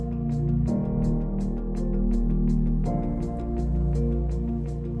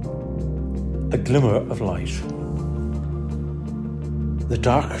A glimmer of light. The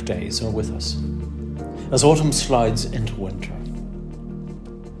dark days are with us, as autumn slides into winter.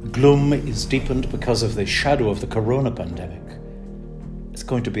 Gloom is deepened because of the shadow of the corona pandemic. It's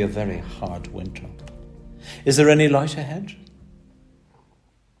going to be a very hard winter. Is there any light ahead?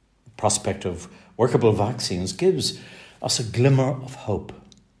 The prospect of workable vaccines gives us a glimmer of hope,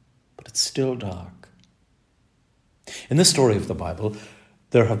 but it's still dark. In the story of the Bible,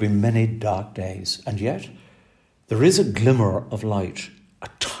 there have been many dark days, and yet there is a glimmer of light, a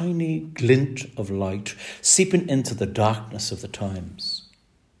tiny glint of light seeping into the darkness of the times.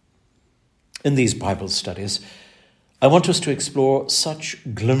 In these Bible studies, I want us to explore such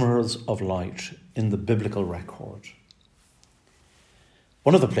glimmers of light in the biblical record.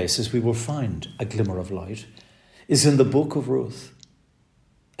 One of the places we will find a glimmer of light is in the book of Ruth,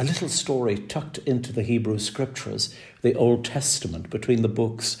 a little story tucked into the Hebrew Scriptures, the Old Testament, between the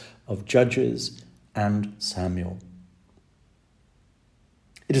books of Judges and Samuel.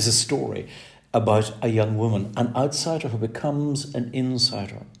 It is a story about a young woman, an outsider who becomes an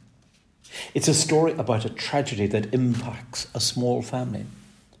insider. It's a story about a tragedy that impacts a small family.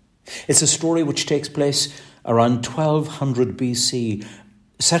 It's a story which takes place around 1200 BC,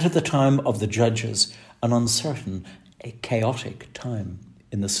 set at the time of the Judges, an uncertain, a chaotic time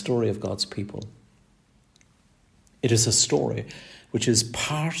in the story of God's people. It is a story which is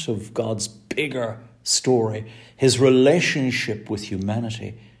part of God's bigger story, his relationship with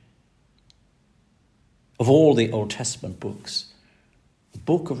humanity. Of all the Old Testament books, the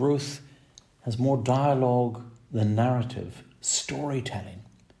book of Ruth has more dialogue than narrative, storytelling.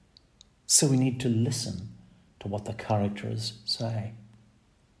 So we need to listen to what the characters say.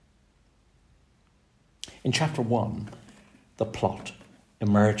 In chapter 1, the plot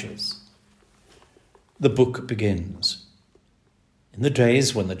emerges. The book begins. In the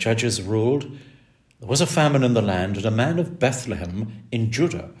days when the judges ruled, there was a famine in the land, and a man of Bethlehem in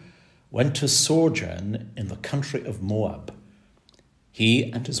Judah went to sojourn in the country of Moab, he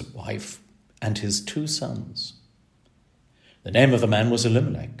and his wife and his 2 sons. The name of the man was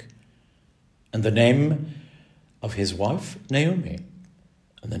Elimelech, and the name of his wife Naomi,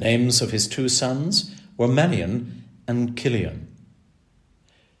 and the names of his 2 sons were Malian and Kilion.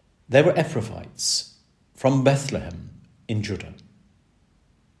 They were Ephrathites from Bethlehem in Judah.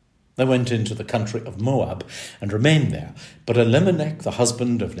 They went into the country of Moab and remained there, but Elimelech, the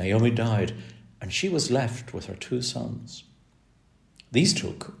husband of Naomi, died, and she was left with her 2 sons. These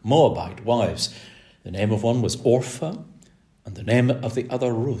took Moabite wives. The name of one was Orpah, and the name of the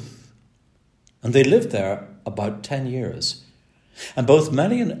other Ruth. And they lived there about 10 years. And both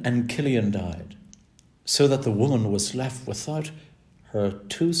Malian and Kilion died, so that the woman was left without her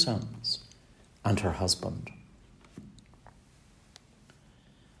 2 sons and her husband.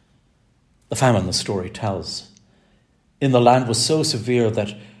 The famine the story tells in the land was so severe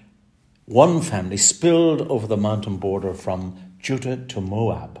that one family spilled over the mountain border from Judah to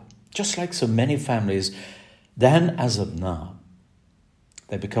Moab. Just like so many families, then as of now,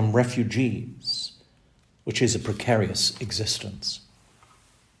 they become refugees, which is a precarious existence.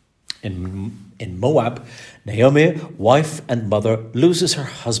 In Moab, Naomi, wife and mother, loses her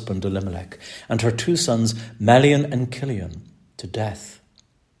husband Elimelech and her 2 sons, Malian and Kilion, to death.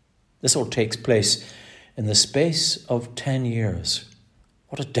 This all takes place in the space of 10 years.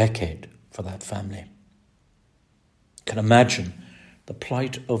 What a decade for that family. You can imagine the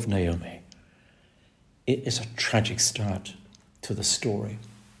plight of Naomi. It is a tragic start to the story.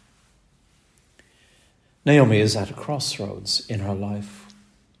 Naomi is at a crossroads in her life.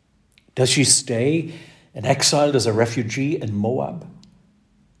 Does she stay in exile as a refugee in Moab?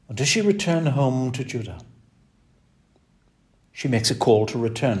 Or does she return home to Judah? She makes a call to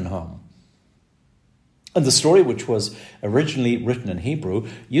return home. And the story, which was originally written in Hebrew,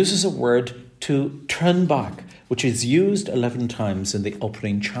 uses a word to turn back, which is used 11 times in the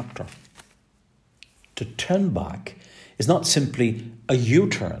opening chapter. To turn back is not simply a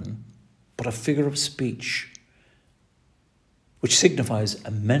U-turn, but a figure of speech, which signifies a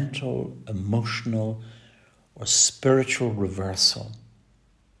mental, emotional, or spiritual reversal.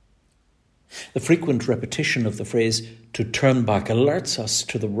 The frequent repetition of the phrase to turn back alerts us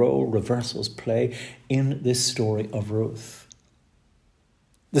to the role reversals play in this story of Ruth.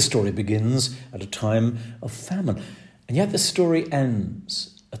 The story begins at a time of famine, and yet the story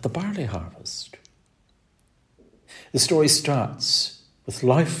ends at the barley harvest. The story starts with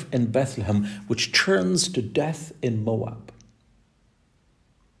life in Bethlehem, which turns to death in Moab.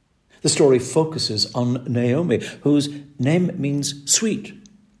 The story focuses on Naomi, whose name means sweet,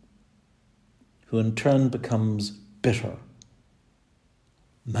 who in turn becomes bitter.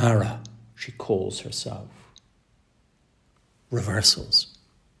 Mara, she calls herself. Reversals.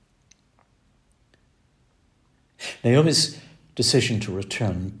 Naomi's decision to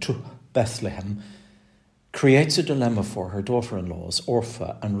return to Bethlehem creates a dilemma for her daughter-in-laws,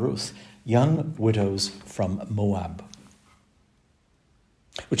 Orpah and Ruth, young widows from Moab,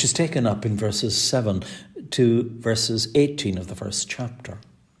 which is taken up in verses 7 to verses 18 of the first chapter.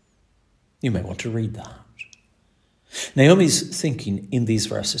 You may want to read that. Naomi's thinking in these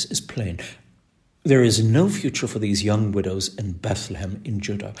verses is plain. There is no future for these young widows in Bethlehem in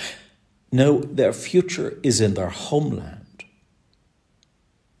Judah. No, their future is in their homeland.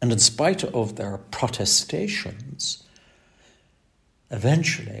 And in spite of their protestations,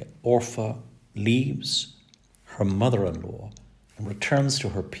 eventually Orpah leaves her mother-in-law and returns to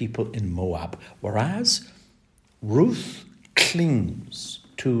her people in Moab, whereas Ruth clings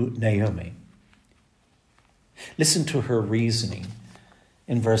to Naomi. Listen to her reasoning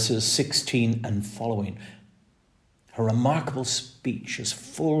in verses 16 and following. Her remarkable speech is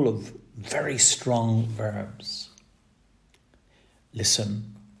full of very strong verbs.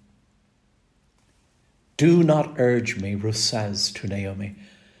 Listen. Do not urge me, Ruth says to Naomi,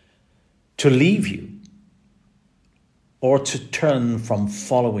 to leave you or to turn from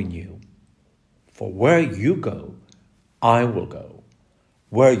following you. For where you go, I will go.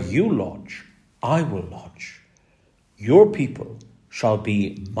 Where you lodge, I will lodge. Your people shall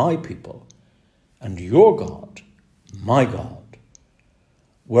be my people, and your God, my God.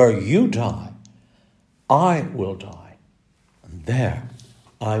 Where you die, I will die, and there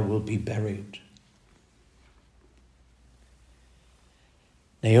I will be buried.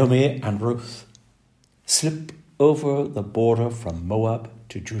 Naomi and Ruth slip over the border from Moab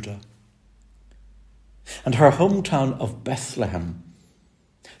to Judah. And her hometown of Bethlehem,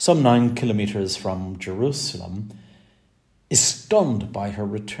 some 9 kilometers from Jerusalem, is stunned by her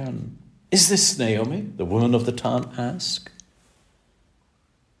return. Is this Naomi? The women of the town ask.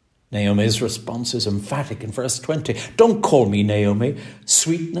 Naomi's response is emphatic in verse 20. Don't call me Naomi,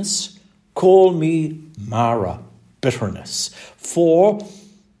 sweetness. Call me Mara, bitterness. For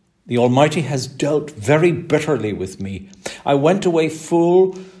the Almighty has dealt very bitterly with me. I went away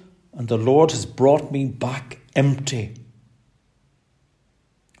full, and the Lord has brought me back empty.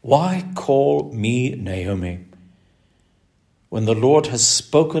 Why call me Naomi, when the Lord has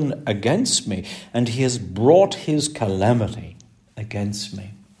spoken against me, and he has brought his calamity against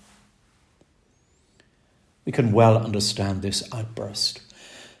me? We can well understand this outburst.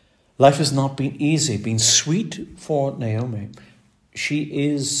 Life has not been easy, been sweet for Naomi. She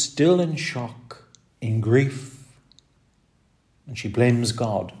is still in shock, in grief, and she blames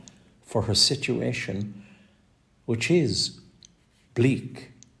God for her situation, which is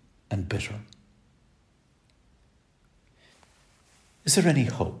bleak and bitter. Is there any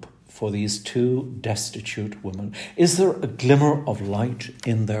hope for these two destitute women? Is there a glimmer of light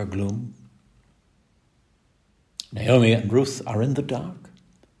in their gloom? Naomi and Ruth are in the dark.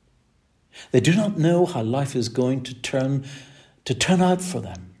 They do not know how life is going to turn out for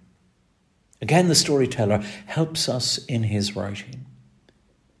them. Again, the storyteller helps us in his writing.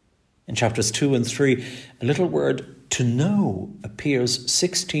 In chapters 2 and 3, a little word to know appears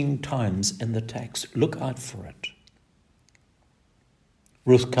 16 times in the text. Look out for it.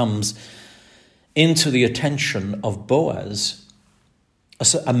 Ruth comes into the attention of Boaz,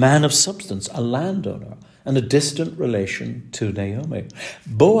 a man of substance, a landowner, and a distant relation to Naomi.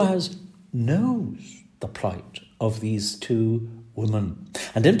 Boaz knows the plight of these two women,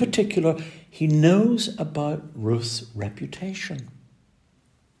 and in particular, he knows about Ruth's reputation.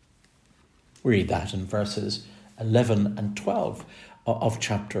 We read that in verses 11 and 12 of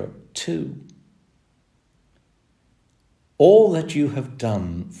chapter 2. All that you have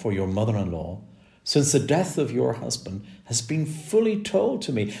done for your mother-in-law since the death of your husband has been fully told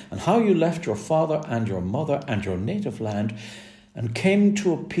to me, and how you left your father and your mother and your native land and came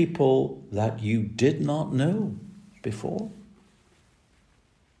to a people that you did not know before.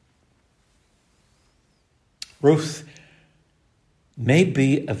 Ruth may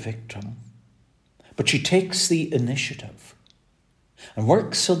be a victim, but she takes the initiative and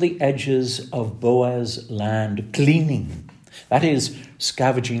works on the edges of Boaz's land, gleaning, that is,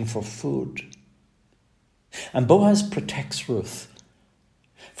 scavenging for food. And Boaz protects Ruth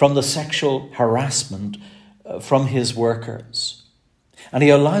from the sexual harassment from his workers. And he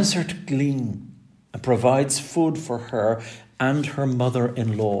allows her to glean and provides food for her and her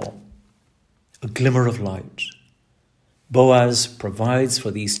mother-in-law. A glimmer of light. Boaz provides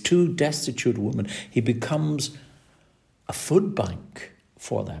for these two destitute women. He becomes a food bank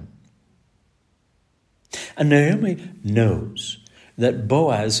for them. And Naomi knows that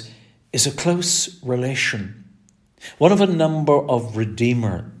Boaz is a close relation, one of a number of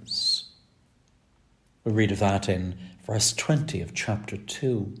redeemers. We read of that in verse 20 of chapter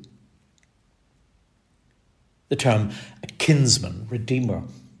 2. The term a kinsman, redeemer,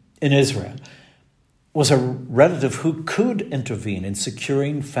 in Israel was a relative who could intervene in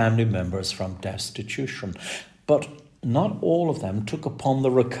securing family members from destitution, but not all of them took upon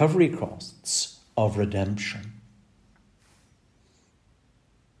the recovery costs of redemption.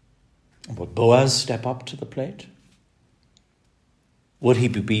 Would Boaz step up to the plate? Would he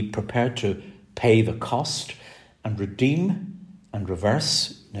be prepared to pay the cost and redeem and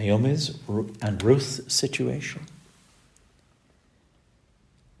reverse Naomi's and Ruth's situation?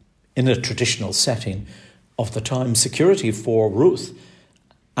 In a traditional setting of the time, security for Ruth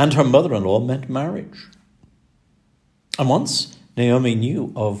and her mother-in-law meant marriage. And once Naomi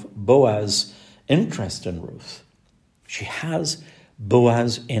knew of Boaz's interest in Ruth, she has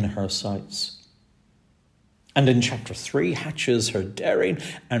Boaz in her sights. And in chapter 3 hatches her daring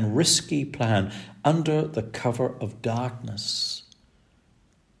and risky plan under the cover of darkness.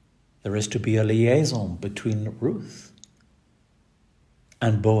 There is to be a liaison between Ruth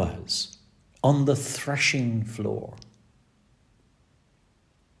and Boaz on the threshing floor.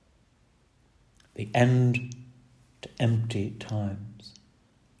 The end to empty times.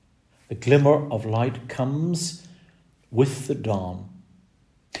 The glimmer of light comes with the dawn.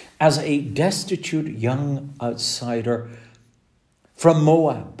 As a destitute young outsider from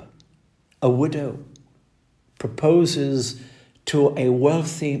Moab, a widow proposes to a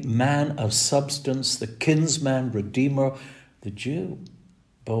wealthy man of substance, the kinsman redeemer, the Jew,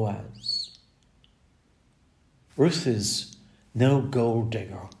 Boaz. Ruth is no gold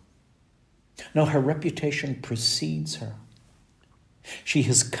digger. No, her reputation precedes her. She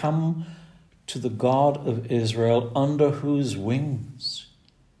has come to the God of Israel, under whose wings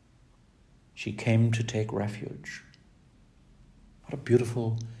she came to take refuge. What a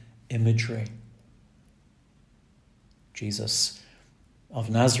beautiful imagery. Jesus of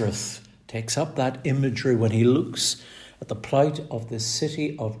Nazareth takes up that imagery when he looks at the plight of this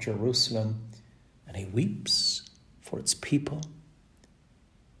city of Jerusalem, and he weeps for its people,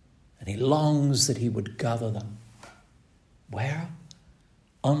 and he longs that he would gather them. Where?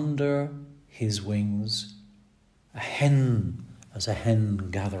 Under his wings, as a hen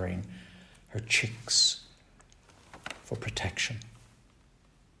gathering her chicks for protection.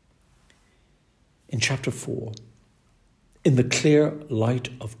 In chapter 4, in the clear light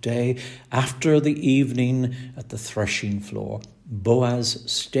of day, after the evening at the threshing floor, Boaz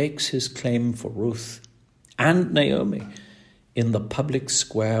stakes his claim for Ruth and Naomi in the public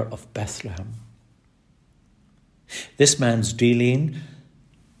square of Bethlehem. This man's dealing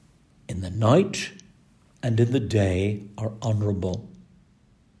in the night and in the day are honourable.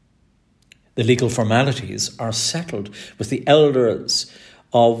 The legal formalities are settled with the elders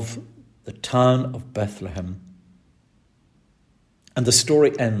of the town of Bethlehem. And the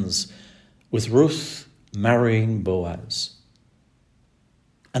story ends with Ruth marrying Boaz.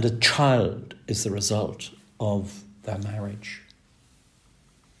 And a child is the result of their marriage.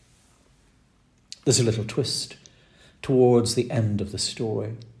 There's a little twist towards the end of the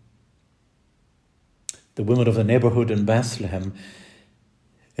story. The women of the neighbourhood in Bethlehem,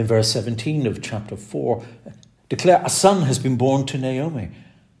 in verse 17 of chapter 4, declare a son has been born to Naomi,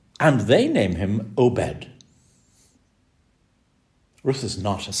 and they name him Obed. Ruth is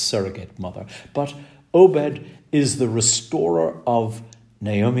not a surrogate mother, but Obed is the restorer of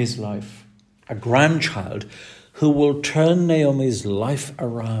Naomi's life, a grandchild who will turn Naomi's life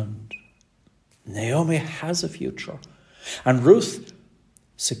around. Naomi has a future, and Ruth,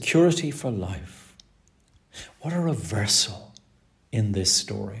 security for life. What a reversal in this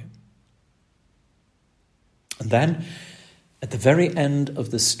story. And then, at the very end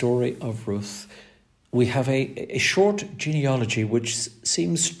of the story of Ruth, we have a short genealogy which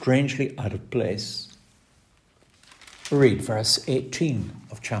seems strangely out of place. Read verse 18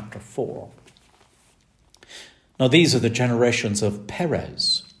 of chapter 4. Now these are the generations of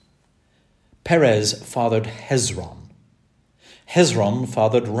Perez. Perez fathered Hezron. Hezron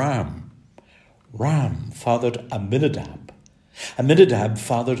fathered Ram. Ram fathered Amminadab. Amminadab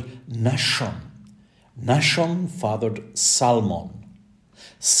fathered Nahshon. Nahshon fathered Salmon.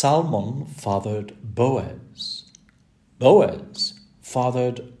 Salmon fathered Boaz. Boaz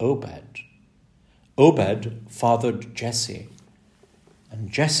fathered Obed. Obed fathered Jesse.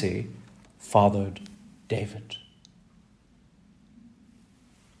 And Jesse fathered David.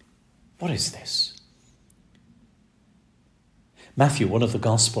 What is this? Matthew, one of the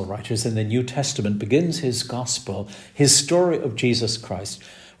gospel writers in the New Testament, begins his gospel, his story of Jesus Christ,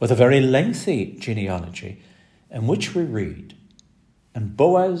 with a very lengthy genealogy in which we read, and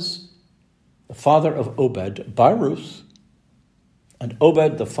Boaz, the father of Obed, by Ruth, and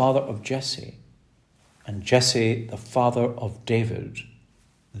Obed, the father of Jesse, and Jesse, the father of David,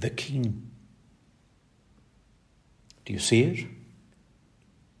 the king. Do you see it?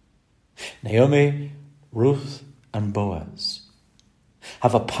 Naomi, Ruth, and Boaz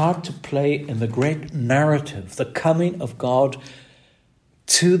have a part to play in the great narrative, the coming of God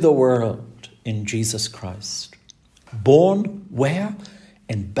to the world in Jesus Christ. Born where?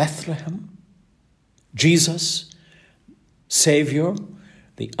 In Bethlehem. Jesus, Saviour,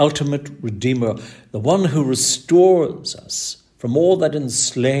 the ultimate Redeemer, the one who restores us from all that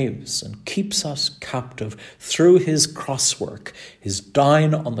enslaves and keeps us captive through his cross work, his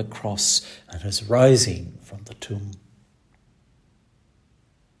dying on the cross and his rising from the tomb.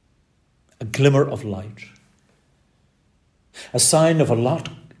 A glimmer of light, a sign of a lot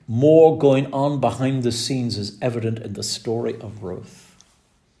more going on behind the scenes is evident in the story of Ruth.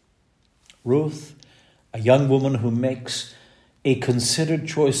 Ruth, a young woman who makes a considered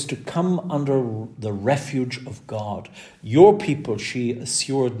choice to come under the refuge of God. Your people, she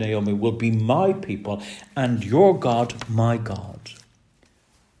assured Naomi, will be my people, and your God, my God.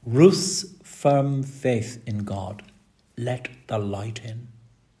 Ruth's firm faith in God let the light in.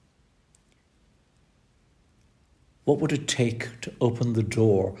 What would it take to open the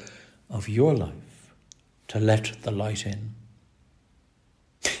door of your life to let the light in?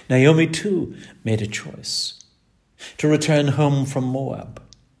 Naomi too made a choice to return home from Moab.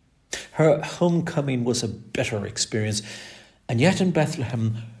 Her homecoming was a bitter experience, and yet in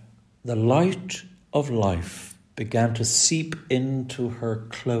Bethlehem, the light of life began to seep into her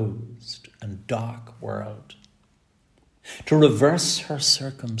closed and dark world. To reverse her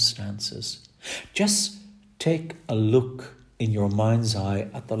circumstances, just take a look in your mind's eye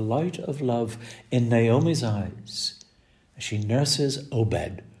at the light of love in Naomi's eyes as she nurses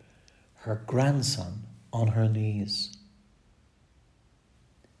Obed, her grandson, on her knees.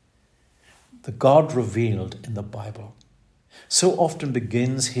 The God revealed in the Bible so often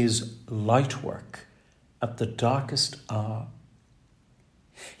begins his light work at the darkest hour.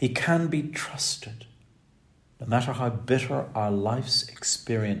 He can be trusted, no matter how bitter our life's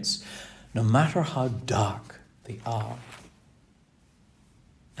experience, no matter how dark the hour.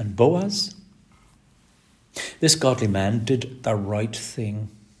 And Boaz, this godly man, did the right thing.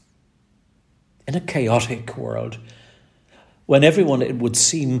 In a chaotic world, when everyone, it would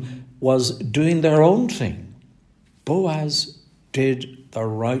seem, was doing their own thing, Boaz did the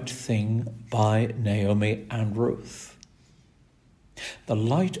right thing by Naomi and Ruth. The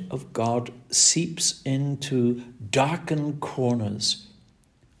light of God seeps into darkened corners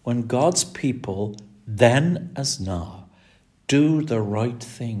when God's people, then as now, do the right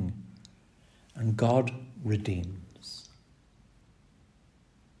thing, and God redeems.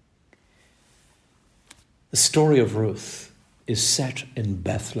 The story of Ruth is set in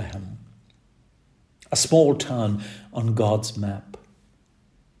Bethlehem, a small town on God's map.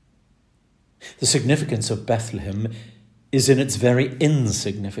 The significance of Bethlehem is in its very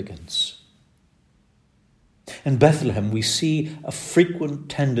insignificance. In Bethlehem, we see a frequent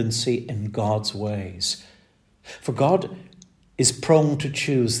tendency in God's ways. For God is prone to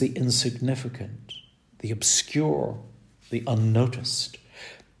choose the insignificant, the obscure, the unnoticed,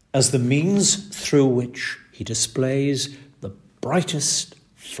 as the means through which he displays the brightest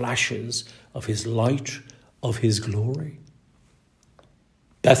flashes of his light, of his glory.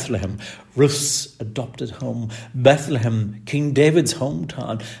 Bethlehem, Ruth's adopted home. Bethlehem, King David's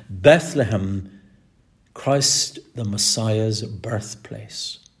hometown. Bethlehem, Christ the Messiah's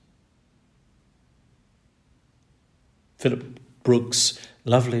birthplace. Philip Brooks'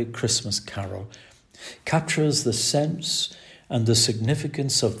 lovely Christmas carol captures the sense and the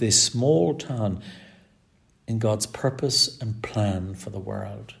significance of this small town in God's purpose and plan for the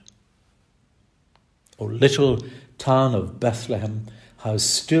world. O little town of Bethlehem, how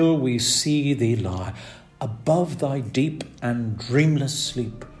still we see thee lie. Above thy deep and dreamless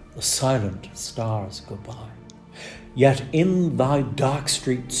sleep, the silent stars go by. Yet in thy dark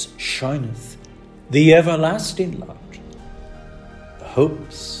streets shineth the everlasting light. The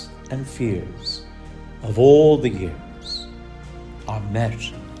hopes and fears of all the years are met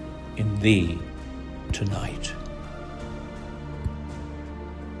in thee tonight.